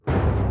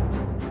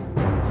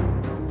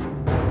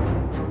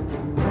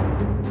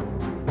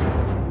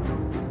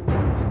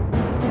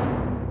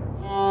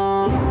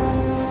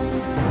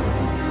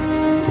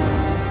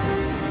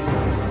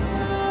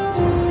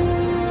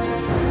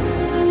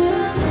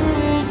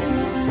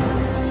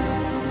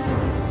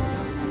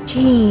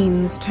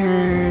Keen's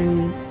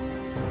Turn,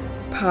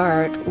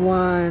 Part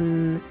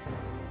 1,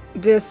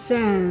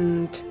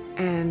 Descent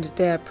and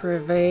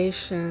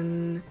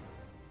Deprivation.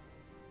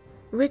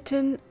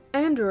 Written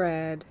and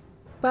read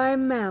by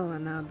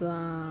Melina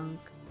Blanc.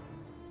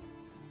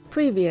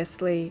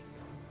 Previously,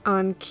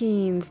 on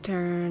Keen's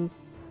Turn,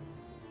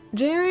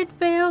 Jared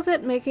fails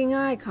at making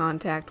eye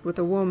contact with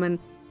a woman.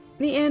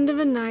 The end of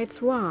a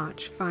night's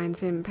watch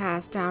finds him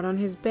passed out on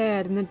his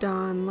bed in the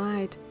dawn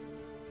light.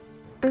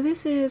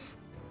 This is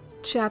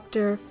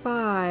Chapter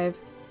 5,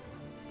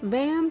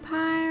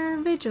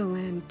 Vampire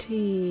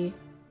Vigilante.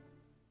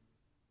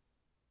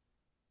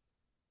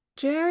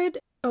 Jared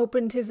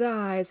opened his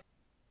eyes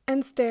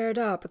and stared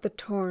up at the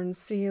torn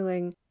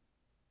ceiling.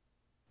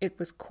 It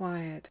was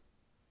quiet.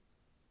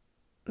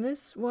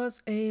 This was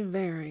a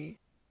very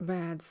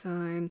bad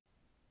sign.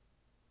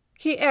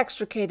 He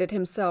extricated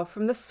himself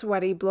from the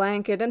sweaty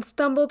blanket and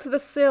stumbled to the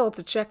sill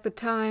to check the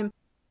time.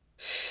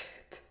 Shit.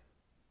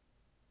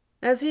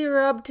 As he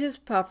rubbed his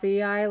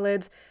puffy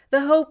eyelids,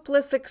 the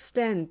hopeless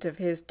extent of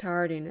his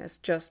tardiness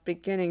just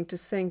beginning to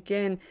sink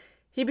in,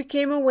 he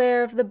became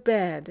aware of the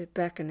bed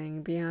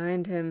beckoning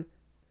behind him.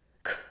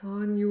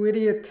 Come on, you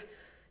idiot.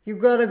 You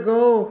gotta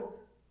go.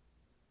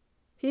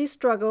 He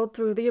struggled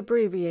through the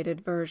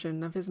abbreviated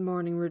version of his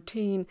morning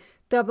routine,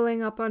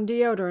 doubling up on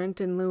deodorant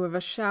in lieu of a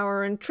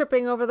shower and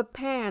tripping over the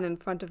pan in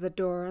front of the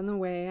door on the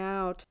way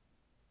out.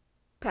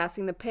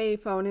 Passing the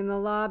payphone in the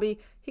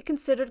lobby, he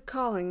considered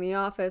calling the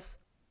office.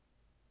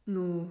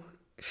 No,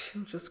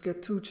 she'll just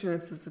get 2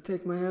 chances to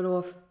take my head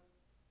off.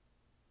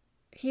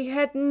 He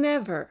had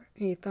never,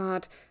 he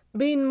thought,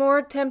 been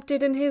more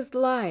tempted in his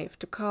life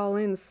to call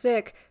in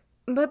sick,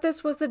 but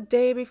this was the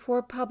day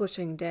before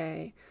publishing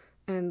day,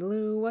 and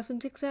Lou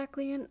wasn't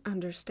exactly an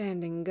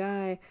understanding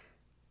guy.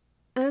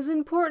 As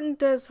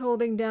important as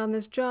holding down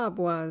this job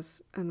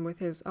was, and with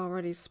his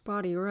already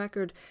spotty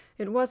record,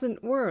 it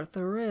wasn't worth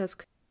the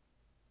risk.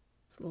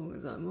 As long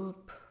as I'm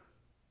up.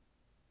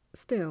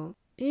 Still,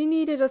 he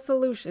needed a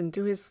solution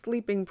to his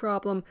sleeping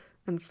problem,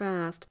 and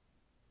fast.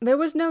 There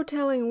was no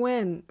telling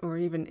when, or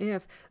even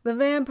if, the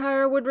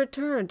vampire would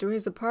return to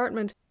his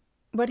apartment,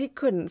 but he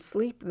couldn't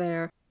sleep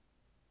there.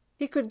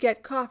 He could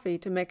get coffee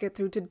to make it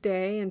through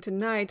today and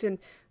tonight, and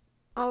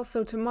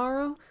also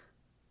tomorrow,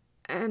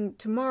 and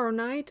tomorrow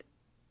night,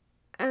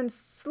 and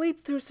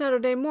sleep through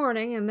Saturday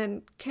morning, and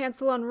then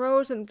cancel on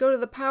Rose and go to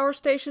the power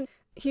station.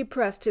 He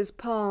pressed his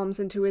palms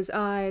into his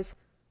eyes.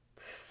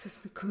 This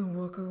isn't gonna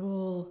work at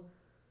all.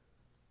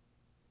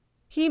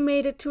 He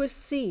made it to a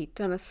seat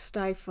on a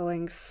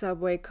stifling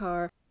subway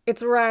car,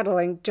 its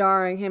rattling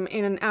jarring him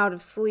in and out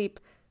of sleep.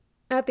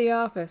 At the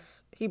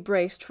office, he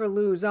braced for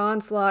Lou's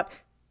onslaught,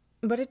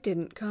 but it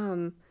didn't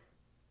come.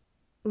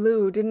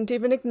 Lou didn't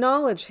even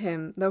acknowledge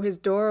him, though his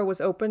door was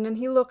open and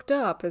he looked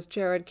up as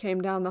Jared came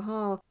down the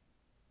hall.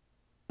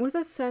 With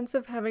a sense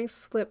of having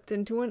slipped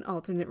into an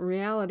alternate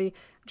reality,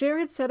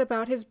 Jared set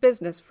about his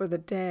business for the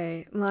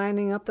day,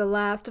 lining up the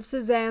last of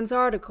Suzanne's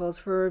articles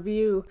for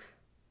review.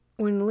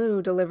 When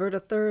Lou delivered a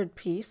third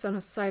piece on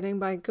a sighting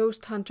by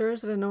ghost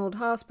hunters at an old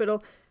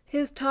hospital,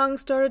 his tongue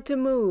started to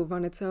move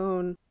on its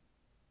own.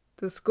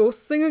 This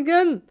ghost thing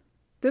again?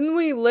 Didn't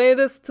we lay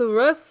this to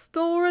rest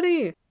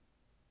already?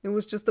 It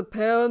was just a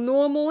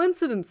paranormal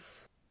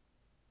incident.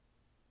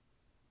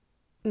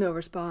 No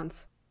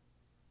response.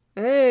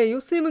 Hey,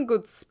 you seem in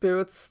good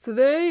spirits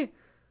today.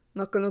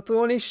 Not gonna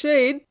throw any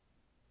shade.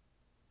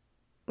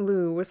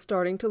 Lou was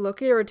starting to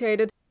look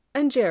irritated,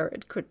 and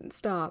Jared couldn't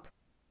stop.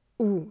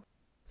 Ooh.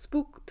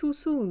 Spook too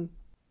soon.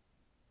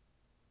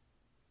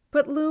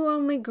 But Lou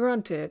only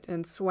grunted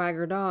and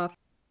swaggered off,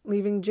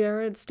 leaving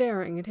Jared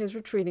staring at his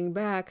retreating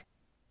back.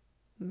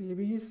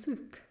 Maybe he's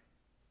sick.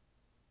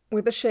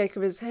 With a shake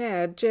of his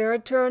head,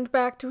 Jared turned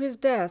back to his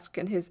desk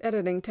and his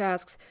editing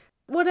tasks.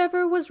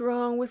 Whatever was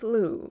wrong with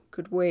Lou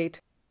could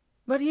wait,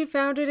 but he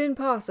found it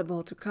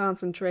impossible to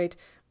concentrate,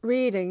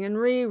 reading and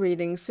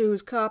rereading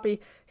Sue's copy,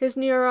 his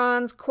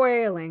neurons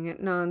quailing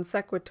at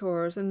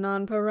non-sequiturs and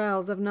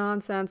nonpareils of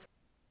nonsense.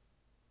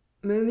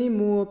 Many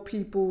more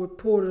people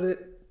reported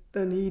it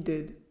than he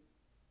did.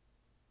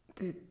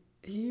 Did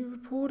he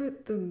report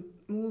it? Then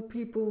more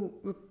people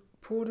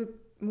reported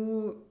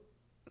more...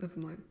 Never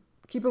mind.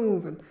 Keep it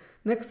moving.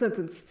 Next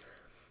sentence.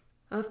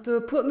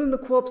 After putting in the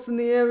crops in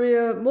the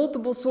area,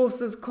 multiple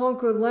sources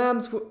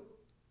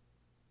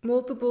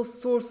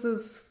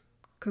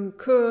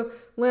concur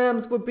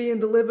lambs were being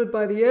delivered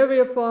by the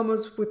area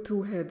farmers with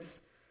 2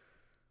 heads.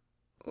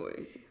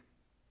 Oy.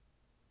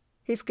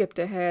 He skipped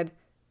ahead.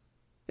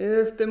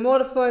 If they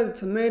modify the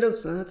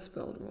tomatoes, well, that's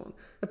spelled wrong.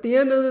 At the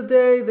end of the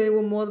day, they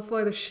will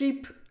modify the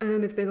sheep,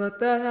 and if they let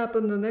that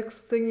happen, the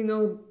next thing you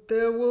know,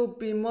 there will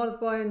be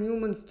modifying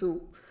humans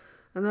too.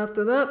 And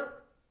after that,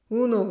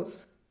 who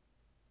knows?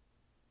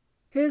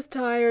 His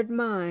tired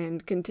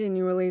mind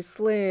continually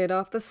slid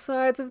off the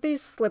sides of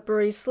these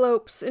slippery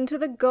slopes into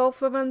the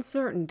gulf of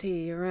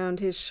uncertainty around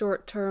his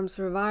short-term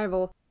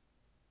survival.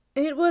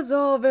 It was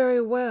all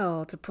very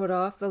well to put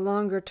off the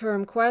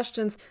longer-term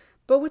questions,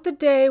 but with the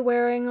day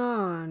wearing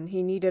on,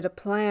 he needed a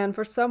plan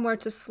for somewhere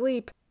to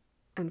sleep.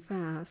 and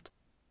fast.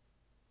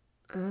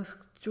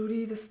 Ask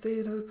Judy to stay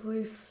at her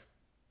place.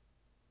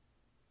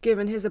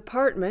 Given his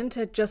apartment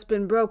had just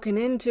been broken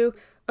into,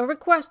 a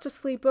request to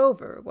sleep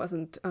over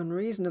wasn't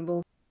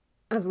unreasonable.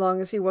 As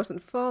long as he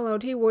wasn't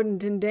followed, he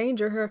wouldn't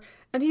endanger her,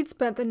 and he'd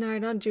spent the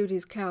night on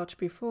Judy's couch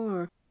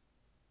before.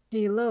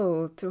 He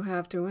loathed to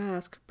have to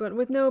ask, but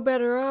with no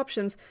better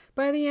options,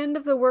 by the end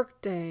of the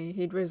workday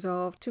he'd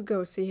resolved to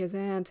go see his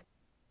aunt.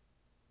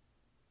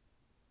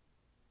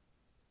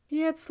 He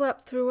had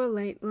slept through a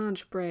late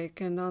lunch break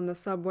and on the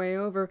subway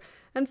over,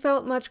 and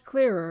felt much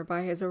clearer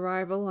by his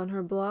arrival on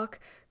her block,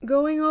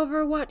 going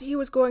over what he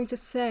was going to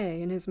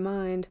say in his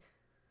mind.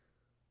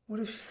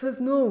 What if she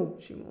says no?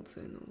 She won't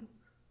say no.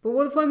 But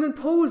what if I'm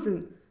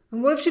imposing?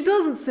 And what if she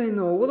doesn't say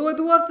no? What do I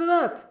do after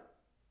that?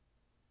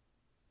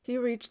 He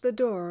reached the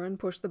door and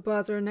pushed the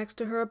buzzer next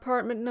to her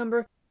apartment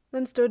number,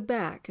 then stood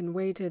back and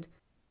waited.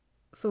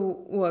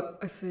 So what?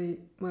 I say,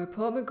 my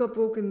apartment got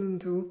broken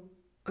into.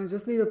 I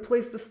just need a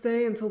place to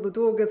stay until the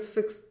door gets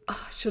fixed.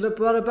 I should have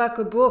brought a back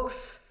of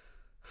books.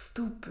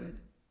 Stupid.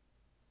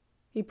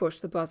 He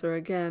pushed the buzzer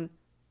again.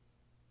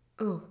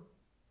 Oh,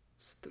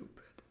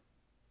 stupid.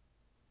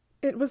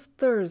 It was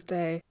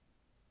Thursday.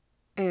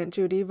 Aunt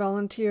Judy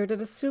volunteered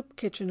at a soup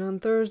kitchen on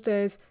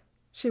Thursdays.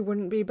 She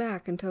wouldn't be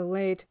back until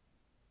late.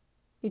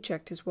 He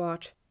checked his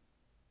watch.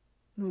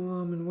 No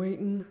harm in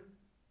waiting.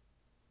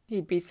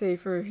 He'd be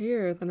safer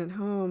here than at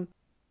home.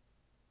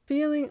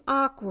 Feeling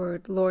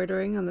awkward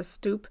loitering on the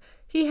stoop,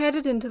 he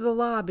headed into the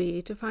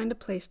lobby to find a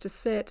place to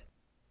sit.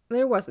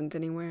 There wasn't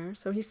anywhere,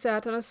 so he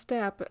sat on a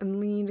step and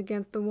leaned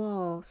against the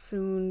wall,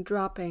 soon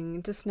dropping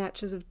into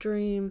snatches of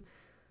dream.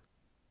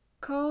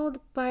 Called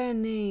by a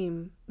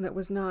name that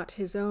was not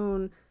his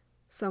own,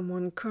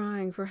 someone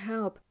crying for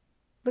help,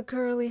 the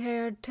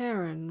curly-haired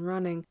Terran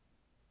running,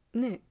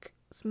 Nick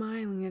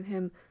smiling at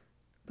him,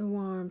 the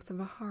warmth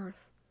of a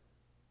hearth.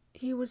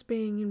 He was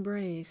being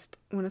embraced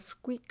when a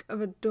squeak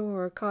of a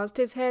door caused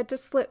his head to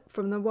slip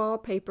from the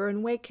wallpaper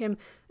and wake him,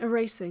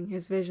 erasing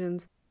his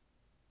visions.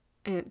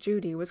 Aunt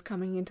Judy was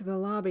coming into the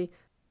lobby.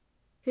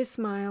 His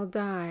smile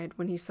died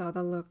when he saw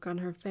the look on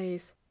her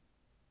face.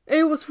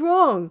 Hey, what's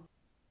wrong?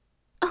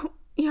 Oh,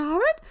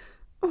 Yared?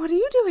 What are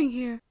you doing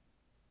here?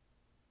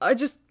 I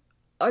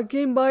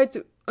came by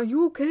to... Are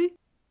you okay?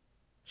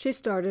 She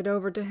started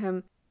over to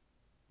him.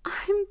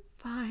 I'm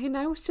fine.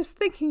 I was just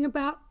thinking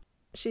about...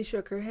 She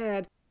shook her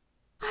head.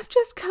 I've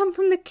just come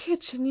from the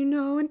kitchen, you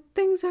know, and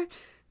things are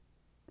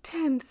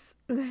tense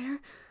there.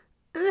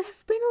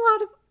 There've been a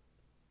lot of...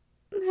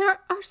 There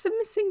are some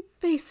missing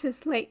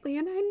faces lately,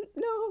 and I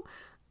know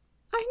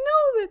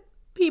that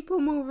people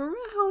move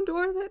around,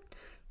 or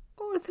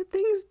that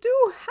things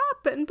do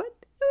happen, but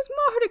it was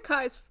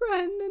Mordecai's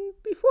friend, and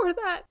before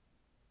that...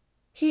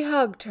 He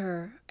hugged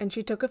her, and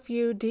she took a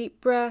few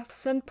deep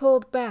breaths and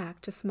pulled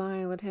back to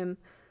smile at him.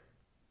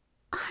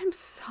 I'm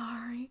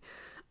sorry.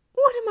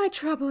 What am I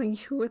troubling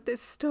you with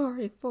this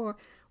story for?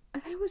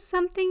 There was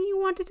something you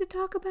wanted to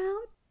talk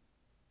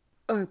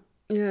about?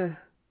 Yeah.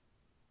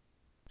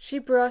 She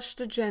brushed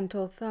a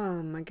gentle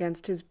thumb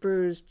against his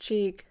bruised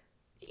cheek.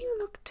 You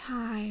look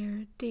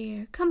tired,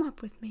 dear. Come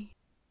up with me.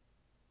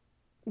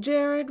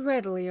 Jared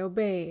readily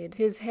obeyed,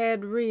 his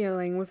head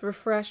reeling with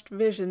refreshed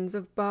visions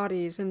of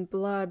bodies and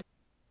blood.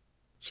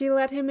 She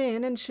let him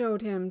in and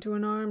showed him to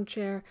an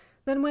armchair,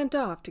 then went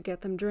off to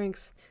get them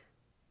drinks.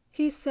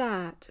 He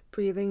sat,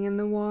 breathing in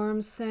the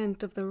warm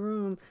scent of the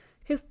room,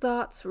 his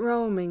thoughts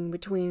roaming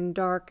between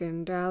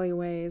darkened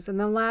alleyways, and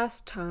the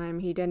last time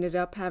he'd ended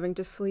up having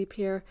to sleep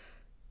here,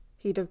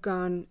 he'd have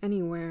gone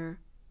anywhere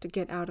to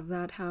get out of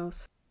that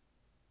house.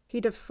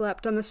 He'd have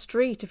slept on the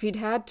street if he'd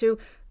had to,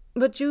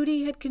 but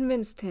Judy had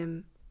convinced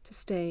him to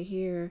stay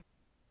here.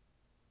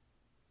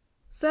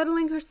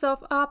 Settling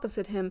herself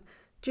opposite him,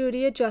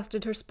 Judy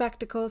adjusted her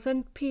spectacles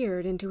and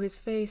peered into his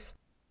face.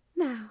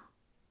 Now,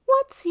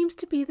 what seems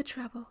to be the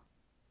trouble?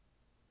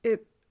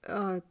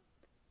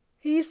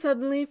 He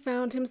suddenly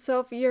found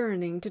himself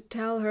yearning to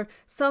tell her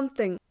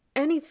something,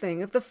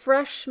 anything, of the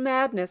fresh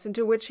madness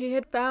into which he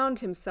had found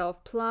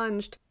himself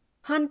plunged,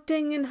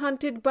 hunting and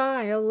hunted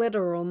by a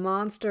literal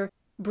monster,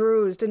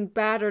 bruised and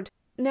battered,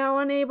 now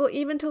unable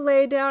even to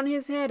lay down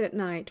his head at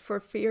night for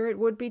fear it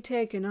would be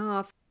taken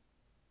off.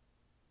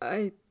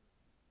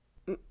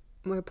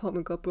 My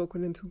apartment got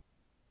broken into,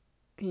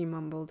 he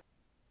mumbled.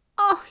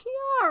 Oh,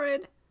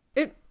 Yared!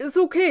 It's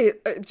okay,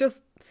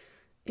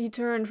 He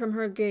turned from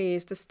her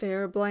gaze to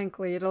stare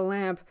blankly at a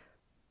lamp.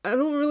 I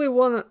don't really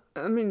want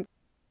to,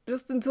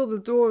 just until the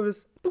door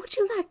is... Would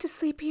you like to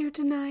sleep here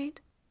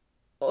tonight?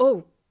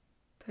 Oh,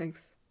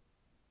 thanks.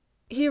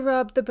 He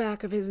rubbed the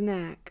back of his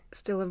neck,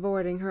 still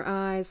avoiding her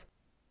eyes.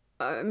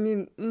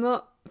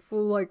 Not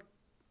for,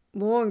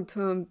 long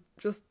term,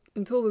 just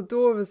until the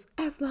door is...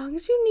 As long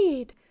as you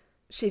need,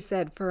 she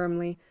said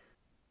firmly.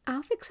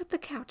 I'll fix up the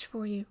couch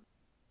for you.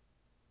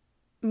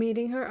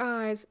 Meeting her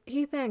eyes,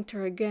 he thanked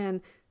her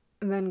again,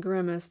 then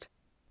grimaced.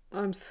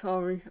 I'm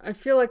sorry. I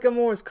feel like I'm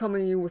always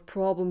coming to you with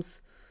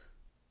problems.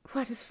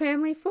 What is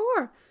family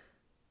for?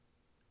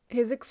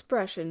 His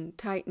expression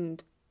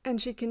tightened,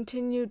 and she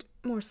continued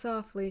more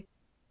softly.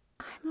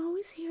 I'm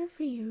always here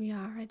for you,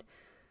 Yared.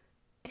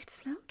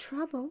 It's no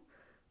trouble.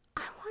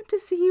 I want to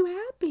see you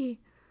happy.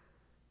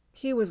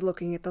 He was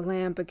looking at the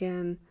lamp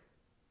again.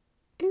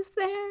 Is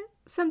there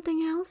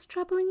something else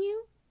troubling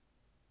you?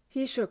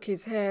 He shook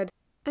his head,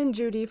 and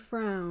Judy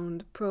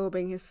frowned,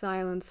 probing his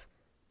silence.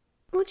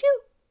 Would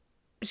you...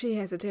 She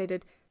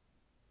hesitated.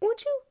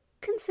 Would you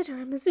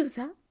consider a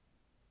mezuzah?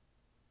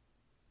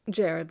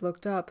 Jared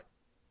looked up.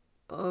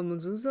 A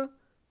mezuzah?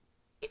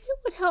 If it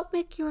would help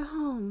make your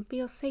home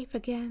feel safe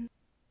again.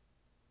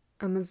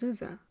 A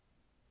mezuzah.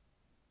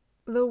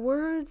 The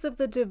words of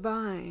the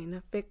divine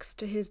affixed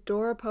to his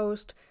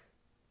doorpost,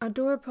 a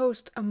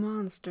doorpost a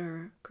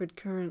monster could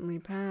currently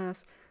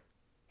pass.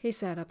 He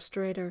sat up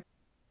straighter.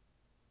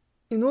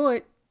 You know,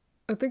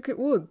 I think it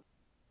would.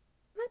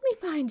 Let me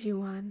find you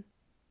one.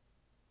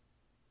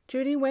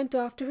 Judy went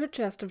off to her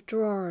chest of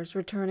drawers,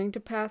 returning to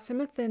pass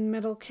him a thin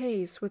metal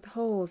case with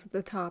holes at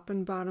the top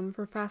and bottom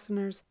for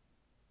fasteners.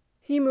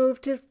 He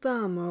moved his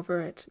thumb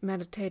over it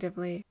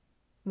meditatively,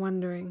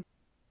 wondering.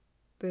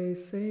 They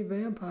say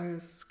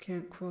vampires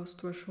can't cross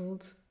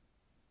thresholds.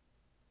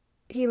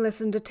 He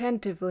listened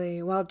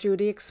attentively while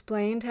Judy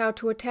explained how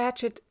to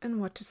attach it and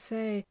what to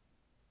say.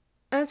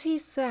 As he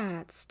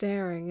sat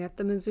staring at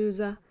the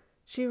mezuzah,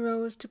 she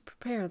rose to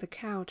prepare the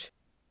couch.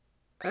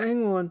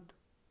 Hang on.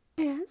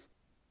 Yes?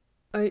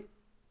 I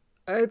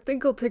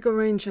think I'll take a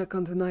rain check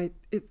on tonight,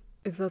 if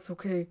that's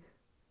okay.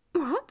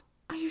 What?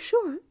 Are you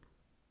sure?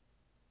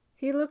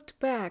 He looked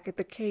back at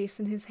the case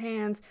in his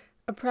hands,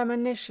 a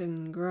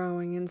premonition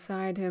growing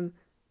inside him.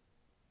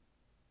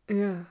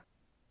 Yeah.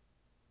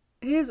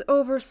 His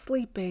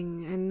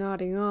oversleeping and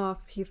nodding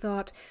off, he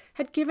thought,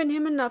 had given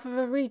him enough of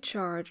a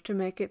recharge to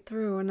make it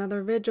through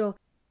another vigil.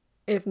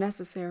 If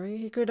necessary,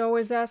 he could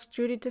always ask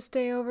Judy to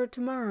stay over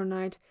tomorrow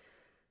night.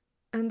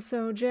 And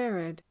so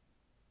Jared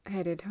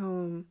headed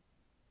home.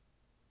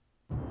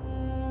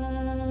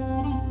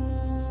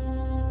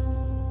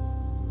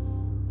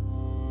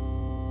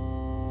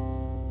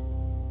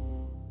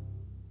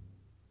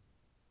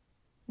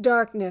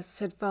 Darkness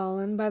had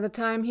fallen by the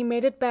time he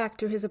made it back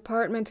to his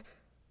apartment.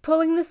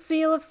 Pulling the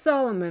Seal of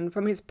Solomon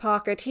from his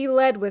pocket, he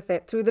led with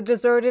it through the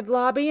deserted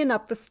lobby and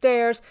up the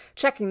stairs,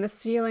 checking the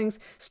ceilings,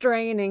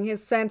 straining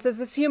his senses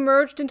as he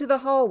emerged into the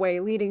hallway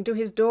leading to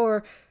his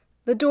door.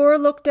 The door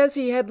looked as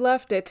he had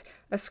left it,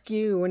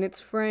 askew in its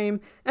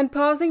frame, and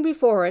pausing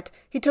before it,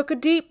 he took a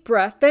deep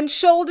breath, then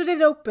shouldered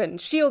it open,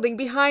 shielding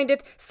behind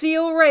it,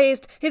 seal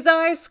raised, his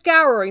eyes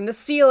scouring the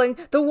ceiling,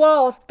 the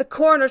walls, the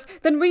corners,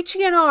 then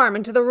reaching an arm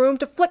into the room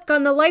to flick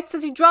on the lights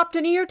as he dropped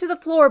an ear to the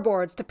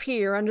floorboards to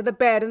peer under the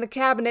bed and the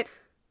cabinet.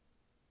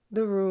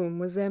 The room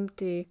was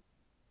empty.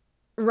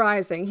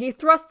 Rising, he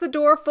thrust the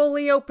door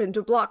fully open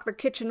to block the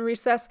kitchen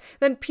recess,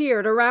 then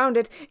peered around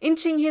it,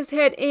 inching his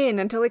head in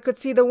until he could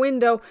see the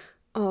window.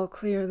 All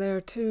clear there,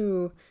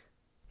 too.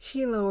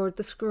 He lowered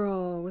the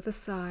scroll with a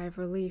sigh of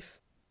relief.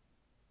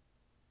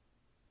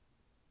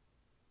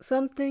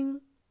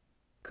 Something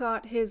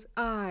caught his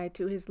eye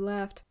to his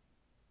left.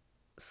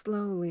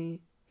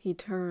 Slowly, he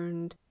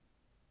turned.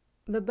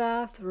 The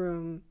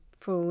bathroom,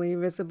 fully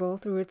visible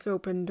through its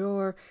open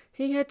door,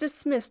 he had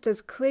dismissed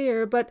as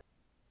clear, but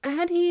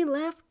had he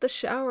left the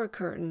shower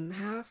curtain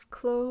half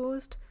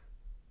closed?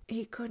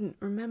 He couldn't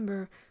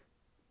remember.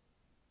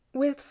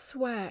 With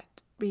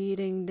sweat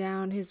beading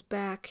down his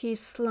back, he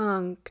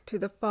slunk to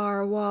the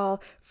far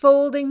wall,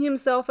 folding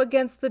himself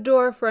against the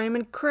doorframe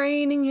and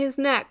craning his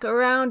neck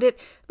around it,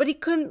 but he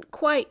couldn't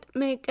quite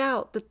make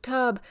out the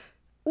tub.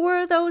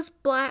 Were those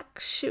black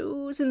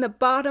shoes in the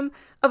bottom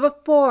of a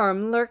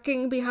form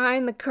lurking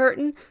behind the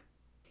curtain?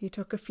 He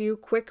took a few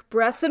quick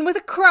breaths, and with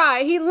a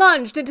cry he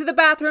lunged into the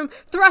bathroom,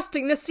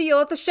 thrusting the seal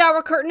at the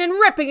shower curtain and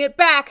ripping it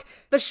back.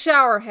 The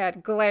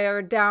showerhead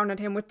glared down at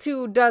him with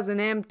 24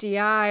 empty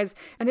eyes,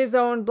 and his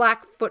own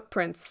black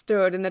footprints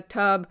stood in the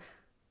tub.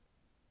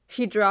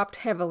 He dropped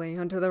heavily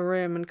onto the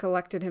rim and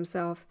collected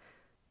himself.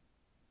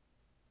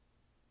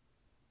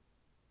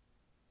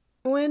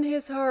 When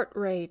his heart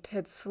rate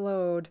had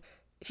slowed,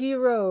 he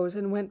rose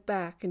and went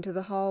back into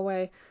the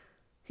hallway.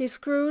 He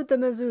screwed the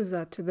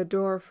mezuzah to the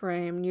door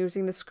frame,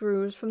 using the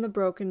screws from the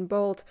broken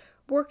bolt,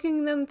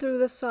 working them through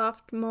the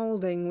soft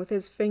molding with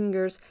his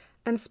fingers,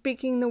 and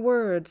speaking the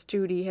words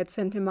Judy had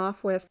sent him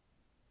off with.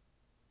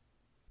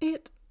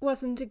 It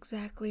wasn't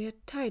exactly a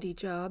tidy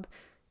job.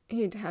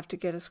 He'd have to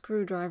get a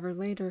screwdriver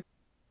later,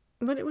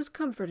 but it was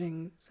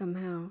comforting,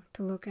 somehow,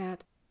 to look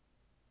at.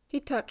 He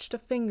touched a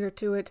finger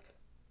to it,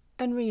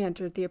 and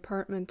re-entered the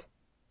apartment.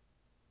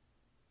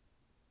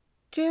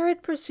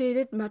 Jared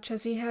proceeded much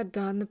as he had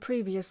done the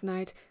previous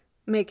night,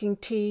 making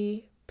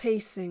tea,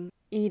 pacing,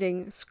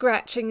 eating,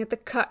 scratching at the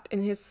cut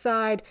in his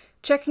side,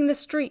 checking the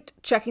street,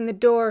 checking the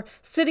door,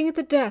 sitting at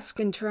the desk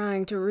and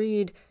trying to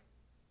read.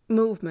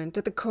 Movement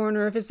at the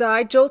corner of his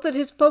eye jolted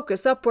his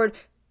focus upward.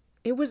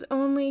 It was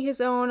only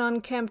his own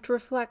unkempt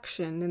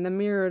reflection in the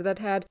mirror that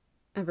had,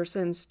 ever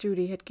since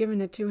Judy had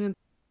given it to him,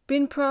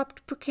 been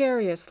propped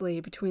precariously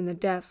between the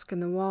desk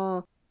and the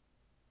wall.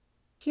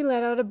 He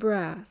let out a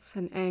breath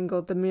and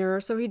angled the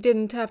mirror so he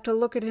didn't have to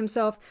look at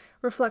himself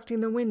reflecting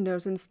the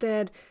windows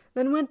instead,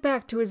 then went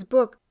back to his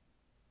book.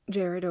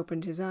 Jared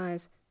opened his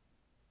eyes.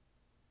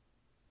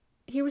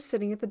 He was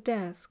sitting at the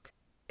desk,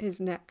 his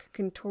neck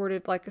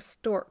contorted like a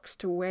stork's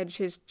to wedge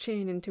his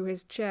chin into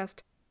his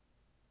chest.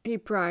 He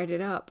pried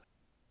it up.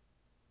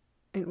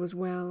 It was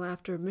well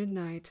after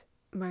midnight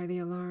by the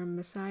alarm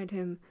beside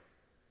him.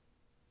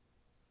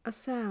 A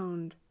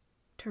sound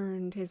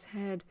turned his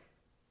head,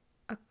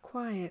 a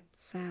quiet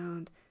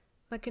sound,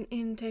 like an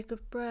intake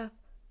of breath,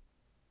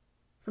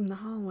 from the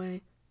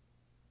hallway.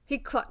 He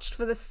clutched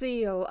for the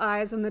seal,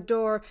 eyes on the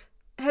door.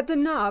 Had the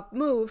knob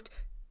moved?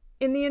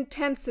 In the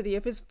intensity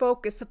of his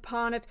focus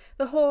upon it,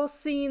 the whole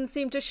scene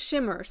seemed to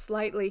shimmer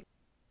slightly.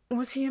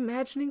 Was he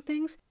imagining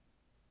things?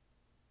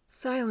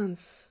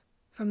 Silence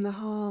from the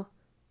hall.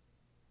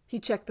 He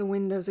checked the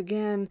windows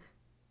again,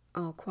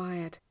 all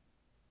quiet.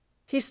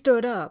 He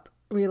stood up,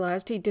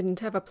 realized he didn't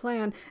have a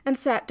plan, and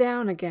sat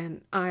down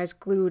again, eyes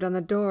glued on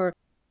the door.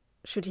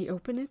 Should he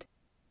open it?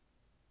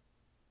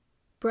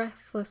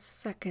 Breathless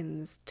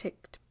seconds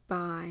ticked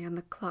by on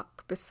the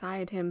clock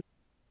beside him,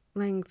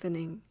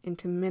 lengthening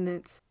into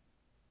minutes.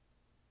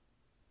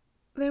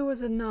 There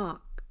was a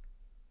knock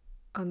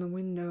on the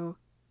window.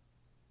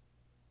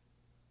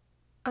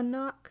 A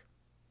knock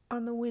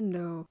on the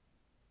window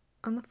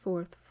on the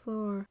 4th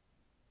floor.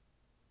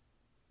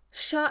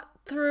 Shot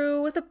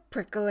through with a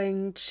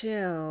prickling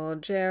chill,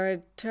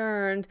 Jared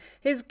turned,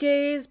 his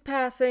gaze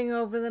passing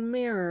over the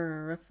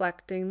mirror,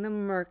 reflecting the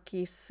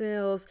murky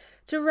sills,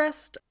 to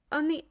rest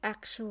on the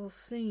actual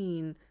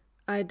scene,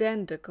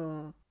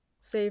 identical,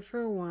 save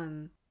for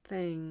one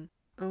thing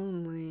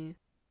only.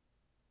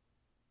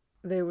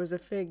 There was a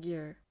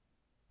figure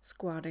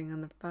squatting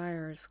on the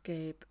fire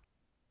escape.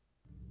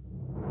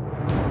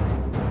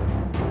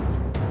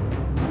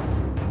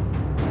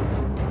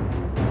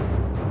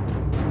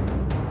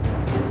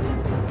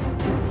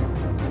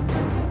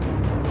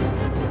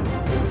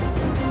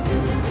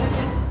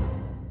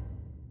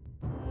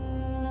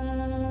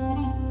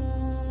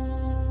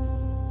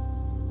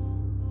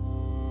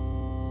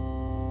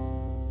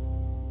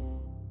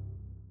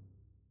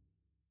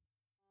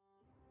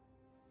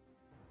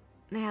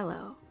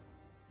 Hello.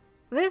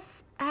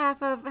 This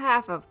half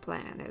of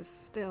plan is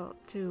still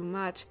too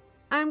much.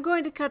 I'm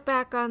going to cut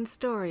back on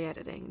story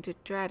editing to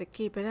try to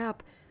keep it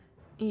up.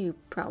 You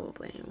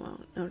probably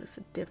won't notice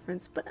a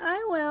difference, but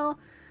I will,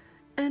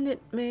 and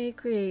it may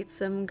create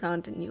some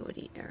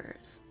continuity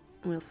errors.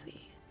 We'll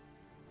see.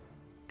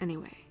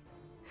 Anyway,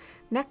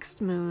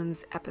 next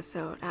moon's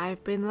episode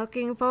I've been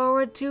looking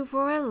forward to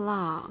for a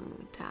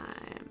long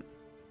time.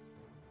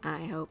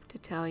 I hope to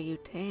tell you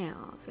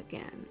tales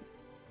again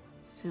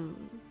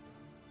soon.